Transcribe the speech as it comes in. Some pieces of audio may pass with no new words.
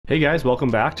Hey guys, welcome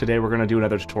back. Today we're going to do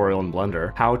another tutorial in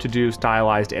Blender. How to do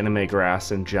stylized anime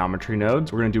grass in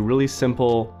GeometryNodes. We're going to do really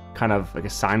simple, kind of like a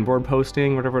signboard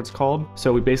posting, whatever it's called.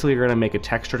 So we basically are going to make a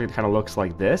texture that kind of looks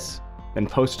like this, then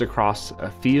post it across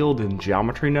a field in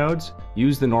GeometryNodes,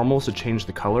 use the normals to change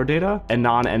the color data, and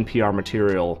non-NPR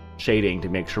material shading to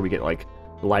make sure we get like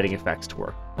the lighting effects to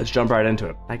work. Let's jump right into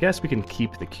it. I guess we can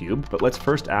keep the cube, but let's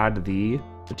first add the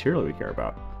material we care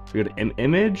about. We go to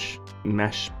image,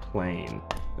 mesh plane.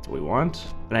 That's what we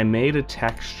want. And I made a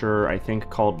texture, I think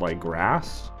called like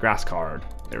grass card.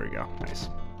 There we go, nice.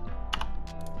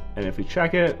 And if we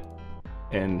check it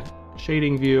in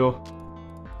shading view,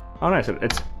 oh nice,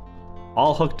 it's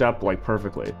all hooked up like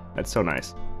perfectly. That's so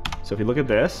nice. So if you look at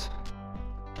this,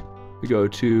 we go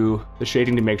to the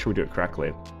shading to make sure we do it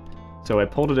correctly. So I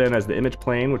pulled it in as the image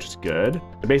plane, which is good.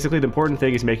 But basically the important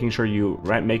thing is making sure you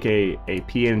make a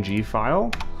PNG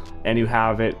file and you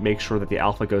have it make sure that the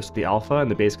alpha goes to the alpha and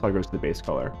the base color goes to the base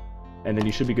color. And then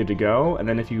you should be good to go. And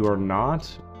then if you are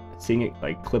not seeing it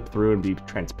like clip through and be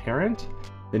transparent,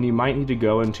 then you might need to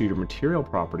go into your material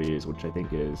properties, which I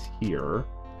think is here.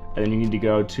 And then you need to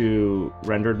go to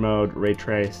rendered mode, ray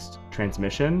traced,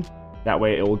 transmission. That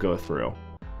way it will go through.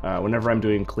 Whenever I'm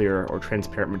doing clear or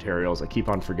transparent materials, I keep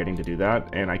on forgetting to do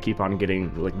that, and I keep on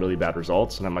getting like really bad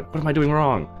results, and I'm like, what am I doing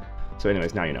wrong? So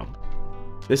anyways, now you know.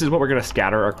 This is what we're gonna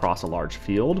scatter across a large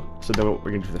field. So then what we're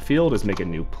gonna do for the field is make a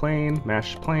new plane,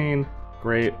 mesh plane,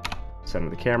 great, center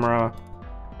the camera,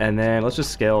 and then let's just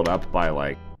scale it up by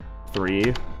like 3,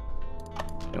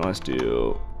 and let's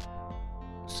do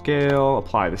scale,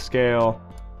 apply the scale,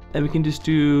 and we can just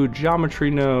do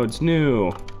GeometryNodes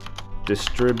new,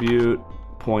 distribute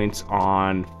points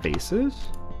on faces,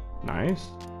 nice.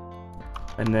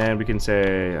 And then we can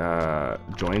say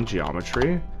join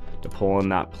geometry to pull in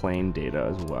that plane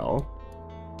data as well.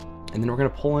 And then we're gonna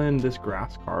pull in this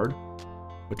grass card,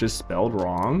 which is spelled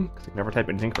wrong because I can never type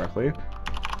anything correctly.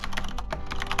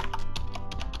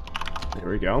 There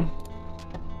we go.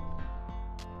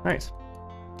 Nice.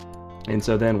 And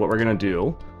so then what we're gonna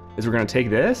do is we're gonna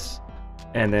take this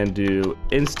and then do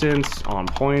instance on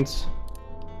points.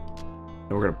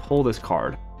 And we're gonna pull this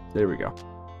card. There we go.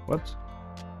 Whoops.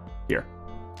 Here.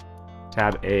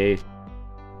 Tab A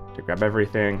to grab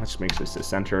everything. Let's just make this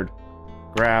centered.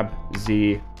 Grab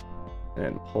Z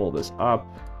and pull this up.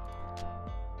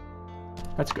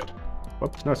 That's good.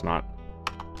 Whoops, no it's not.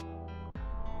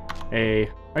 Actually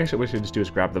what we should just do is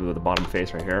grab the bottom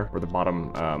face right here, or the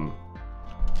bottom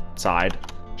side.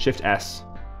 Shift S.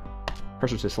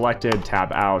 Cursor to selected,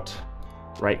 tab out,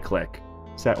 right click.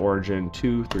 Set origin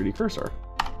to 3D cursor.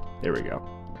 There we go.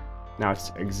 Now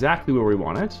it's exactly where we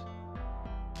want it.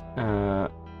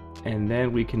 And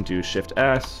then we can do Shift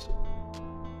S,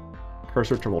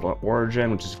 cursor to origin,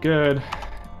 which is good.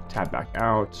 Tab back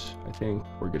out. I think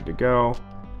we're good to go.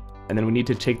 And then we need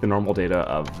to take the normal data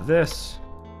of this,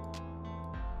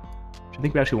 which I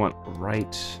think we actually want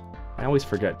right. I always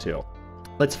forget too.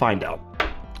 Let's find out.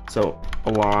 So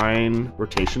align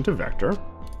rotation to vector.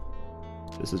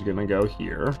 This is gonna go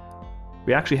here.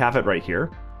 We actually have it right here.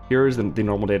 Here is the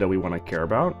normal data we want to care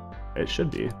about. It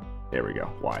should be. There we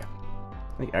go. Y.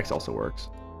 I think X also works.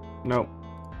 Nope.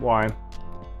 Y.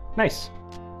 Nice.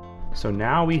 So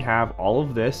now we have all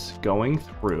of this going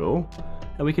through,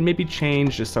 and we can maybe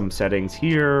change just some settings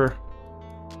here.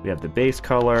 We have the base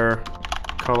color,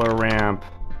 color ramp,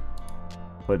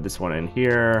 put this one in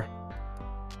here,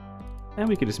 and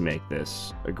we can just make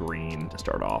this a green to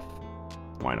start off.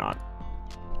 Why not?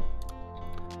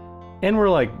 And we're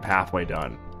like halfway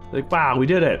done. Like, wow, we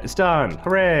did it, it's done,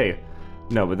 hooray!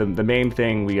 No, but the main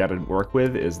thing we gotta work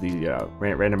with is the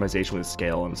randomization with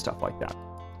scale and stuff like that.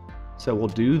 So we'll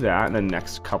do that in the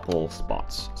next couple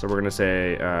spots. So we're gonna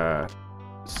say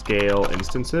scale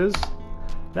instances.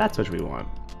 That's what we want.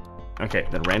 Okay,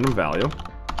 then random value.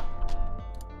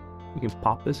 We can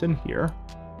pop this in here.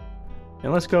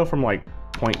 And let's go from like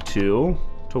 0.2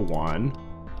 to 1.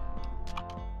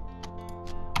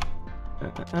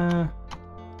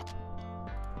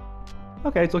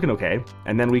 Okay, it's looking okay.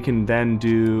 And then we can then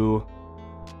do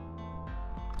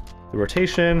the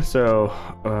rotation. So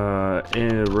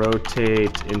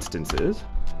rotate instances.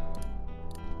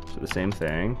 So the same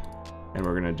thing. And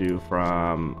we're gonna do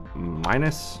from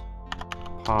minus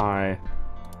pi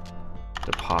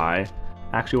to pi.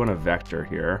 I actually want a vector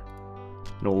here.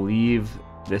 And we'll leave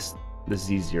the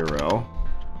Z0.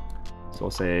 So we'll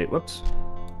say, whoops,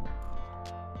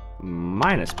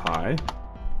 minus pi.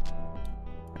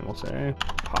 And we'll say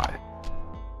pi.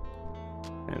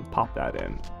 And pop that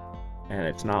in. And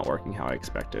it's not working how I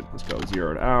expected. Let's go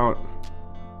zeroed out.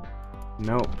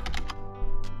 Nope.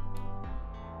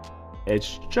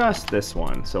 It's just this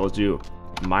one. So let's do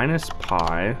minus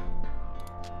pi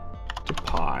to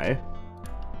pi.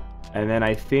 And then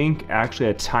I think actually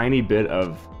a tiny bit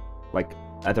of like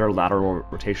other lateral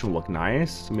rotation will look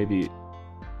nice. So maybe,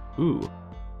 ooh,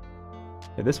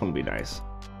 yeah, this one will be nice.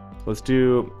 Let's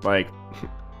do like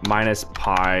minus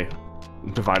pi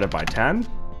divided by 10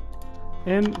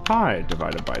 and pi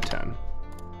divided by 10.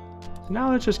 So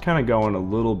now it's just kind of going a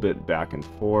little bit back and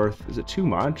forth. Is it too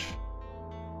much?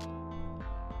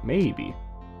 Maybe.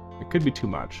 It could be too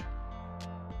much.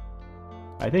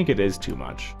 I think it is too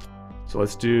much. So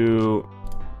let's do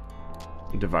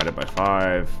divided by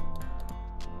 5,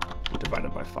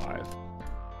 divided by 5.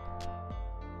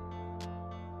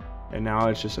 And now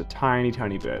it's just a tiny,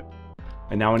 tiny bit.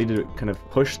 And now we need to kind of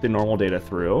push the normal data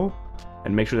through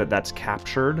and make sure that that's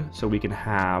captured so we can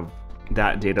have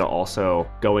that data also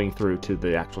going through to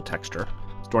the actual texture.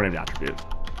 Store named attribute.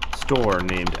 Store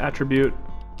named attribute.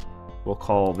 We'll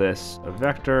call this a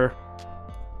vector.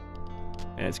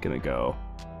 And it's gonna go,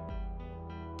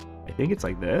 I think it's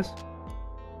like this,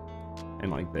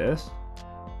 and like this,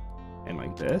 and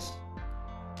like this.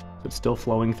 So it's still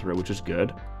flowing through, which is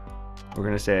good. We're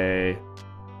gonna say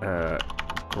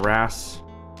grass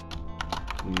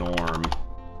norm.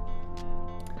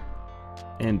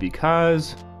 And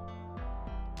because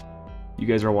you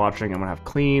guys are watching, I'm gonna have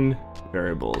clean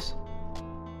variables.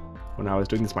 When I was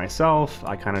doing this myself,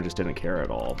 I kind of just didn't care at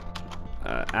all.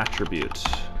 Attribute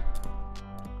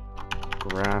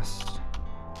grass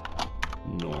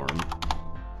norm.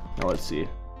 Now let's see. Is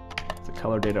the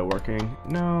color data working?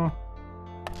 No.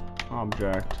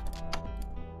 Object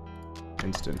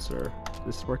instancer. Is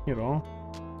this working at all?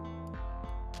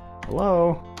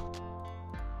 Hello?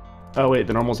 Oh wait,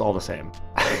 the normal's all the same.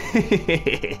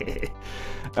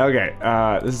 Okay,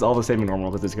 this is all the same in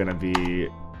normal because it's gonna be,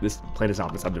 this plane has not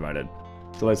been subdivided.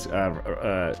 So let's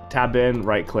tab in,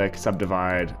 right click,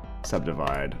 subdivide,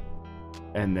 subdivide.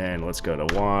 And then let's go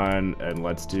to 1 and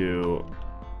let's do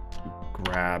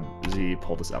grab Z,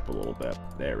 pull this up a little bit.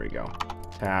 There we go.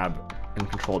 Tab and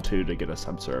control 2 to get a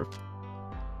subserve.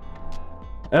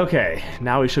 Okay,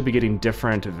 now we should be getting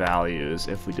different values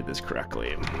if we did this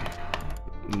correctly.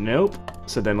 Nope.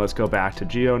 So then let's go back to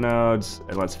GeoNodes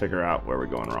and let's figure out where we're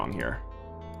going wrong here.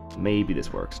 Maybe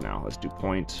this works now. Let's do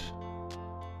point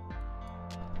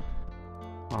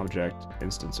object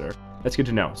instancer. That's good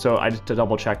to know. So I just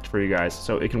double checked for you guys.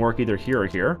 So it can work either here or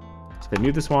here. So if I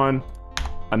mute this one,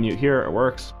 unmute here, it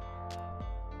works.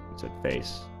 It said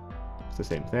face. It's the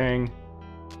same thing.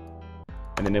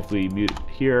 And then if we mute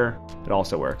here, it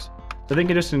also works. So I think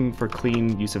just for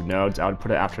clean use of nodes, I would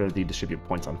put it after the distribute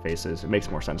points on faces. It makes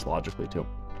more sense logically too.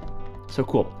 So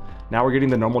cool. Now we're getting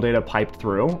the normal data piped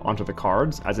through onto the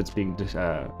cards as it's being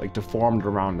like deformed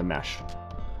around the mesh,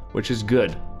 which is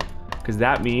good because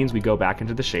that means we go back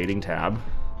into the shading tab.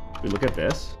 We look at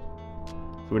this.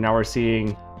 So now we're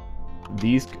seeing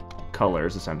these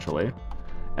colors essentially.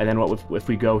 And then what if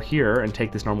we go here and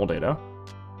take this normal data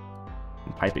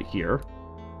and pipe it here,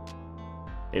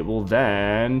 it will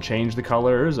then change the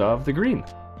colors of the green.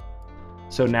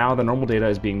 So now the normal data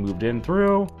is being moved in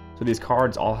through. So these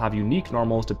cards all have unique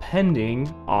normals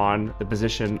depending on the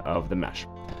position of the mesh.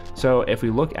 So if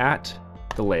we look at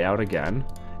the layout again,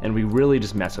 and we really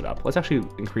just mess it up, let's actually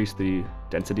increase the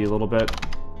density a little bit,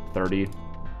 30,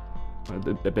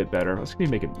 a bit better. Let's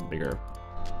make it bigger.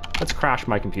 Let's crash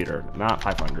my computer, not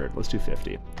 500, let's do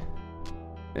 50.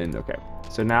 And okay,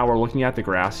 so now we're looking at the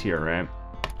grass here, right?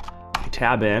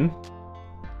 Tab in,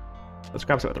 let's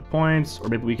grab some other points, or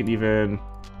maybe we can even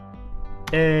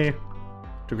A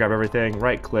to grab everything,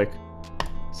 right click,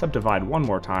 subdivide one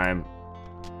more time,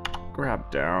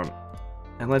 grab down,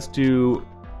 and let's do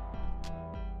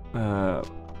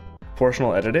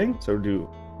proportional editing. So do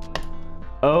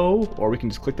O, or we can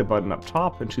just click the button up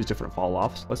top and choose different fall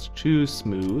offs. Let's choose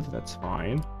smooth, that's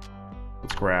fine.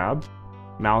 Let's grab,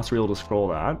 mouse wheel to scroll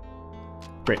that.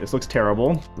 Great, this looks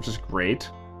terrible, which is great.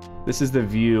 This is the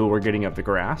view we're getting of the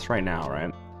grass right now,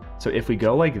 right? So if we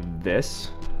go like this,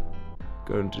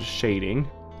 go into shading,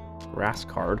 grass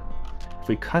card. If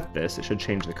we cut this, it should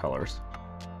change the colors.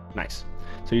 Nice.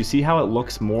 So you see how it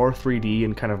looks more 3D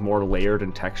and kind of more layered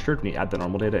and textured when you add the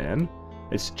normal data in?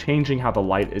 It's changing how the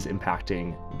light is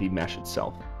impacting the mesh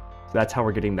itself. So that's how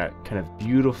we're getting that kind of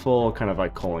beautiful kind of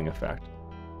like culling effect.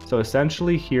 So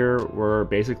essentially here, we're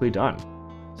basically done.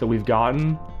 So we've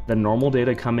gotten the normal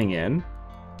data coming in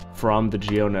from the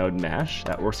GeoNode mesh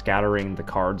that we're scattering the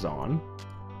cards on,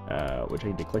 which I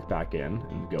need to click back in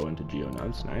and go into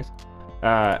GeoNodes, nice.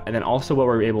 And then also what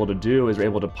we're able to do is we're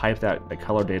able to pipe the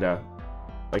color data,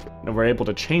 like we're able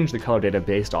to change the color data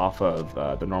based off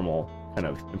of the normal kind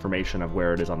of information of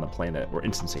where it is on the plane that we're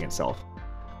instancing itself.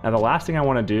 Now the last thing I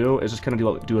want to do is just kind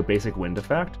of do a basic wind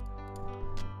effect.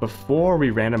 Before we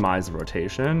randomize the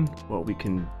rotation, what we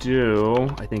can do,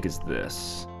 I think, is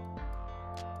this.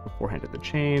 Beforehand at the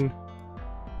chain.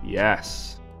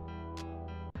 Yes.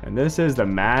 And this is the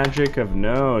magic of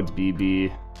nodes,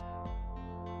 BB.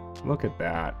 Look at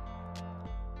that.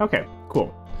 Okay,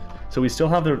 cool. So we still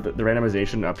have the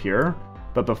randomization up here,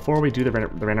 but before we do the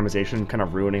randomization, kind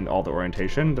of ruining all the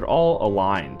orientation, they're all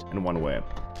aligned in one way.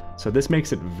 So this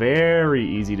makes it very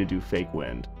easy to do fake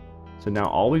wind. So now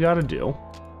all we gotta do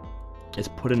is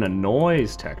put in a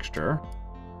noise texture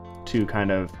to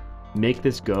kind of make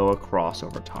this go across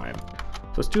over time.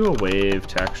 So let's do a wave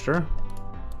texture.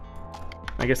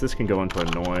 I guess this can go into a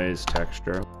noise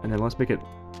texture. And then let's make it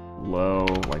low,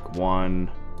 like 1,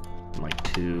 and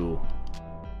like 2.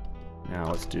 Now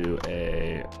let's do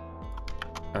a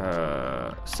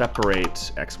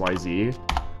separate XYZ.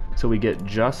 So we get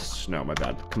just, no, my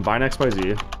bad. Combine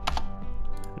XYZ.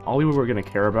 All we were gonna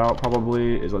care about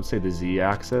probably is, let's say, the Z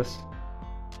axis.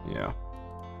 Yeah,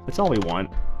 that's all we want.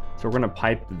 So we're gonna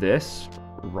pipe this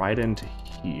right into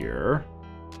here.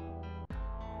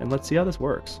 And let's see how this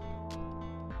works.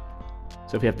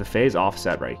 So if we have the phase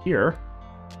offset right here,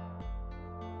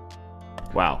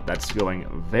 wow, that's going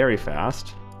very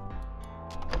fast.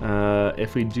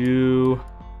 If we do,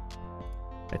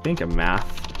 I think, a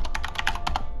math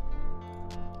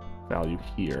value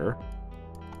here,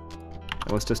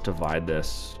 and let's just divide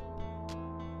this,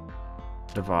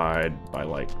 divide by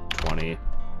like 20,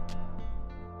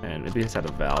 and maybe it's at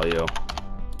a value.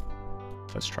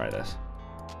 Let's try this.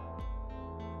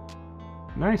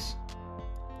 Nice.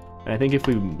 And I think if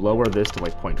we lower this to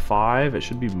like 0.5, it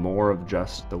should be more of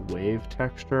just the wave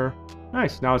texture.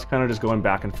 Nice, now it's kind of just going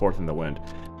back and forth in the wind.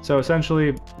 So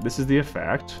essentially, this is the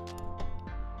effect.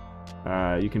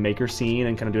 You can make your scene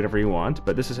and kind of do whatever you want,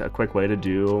 but this is a quick way to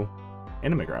do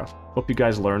anime graphs. Hope you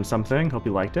guys learned something, hope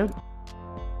you liked it.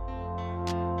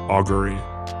 Augury.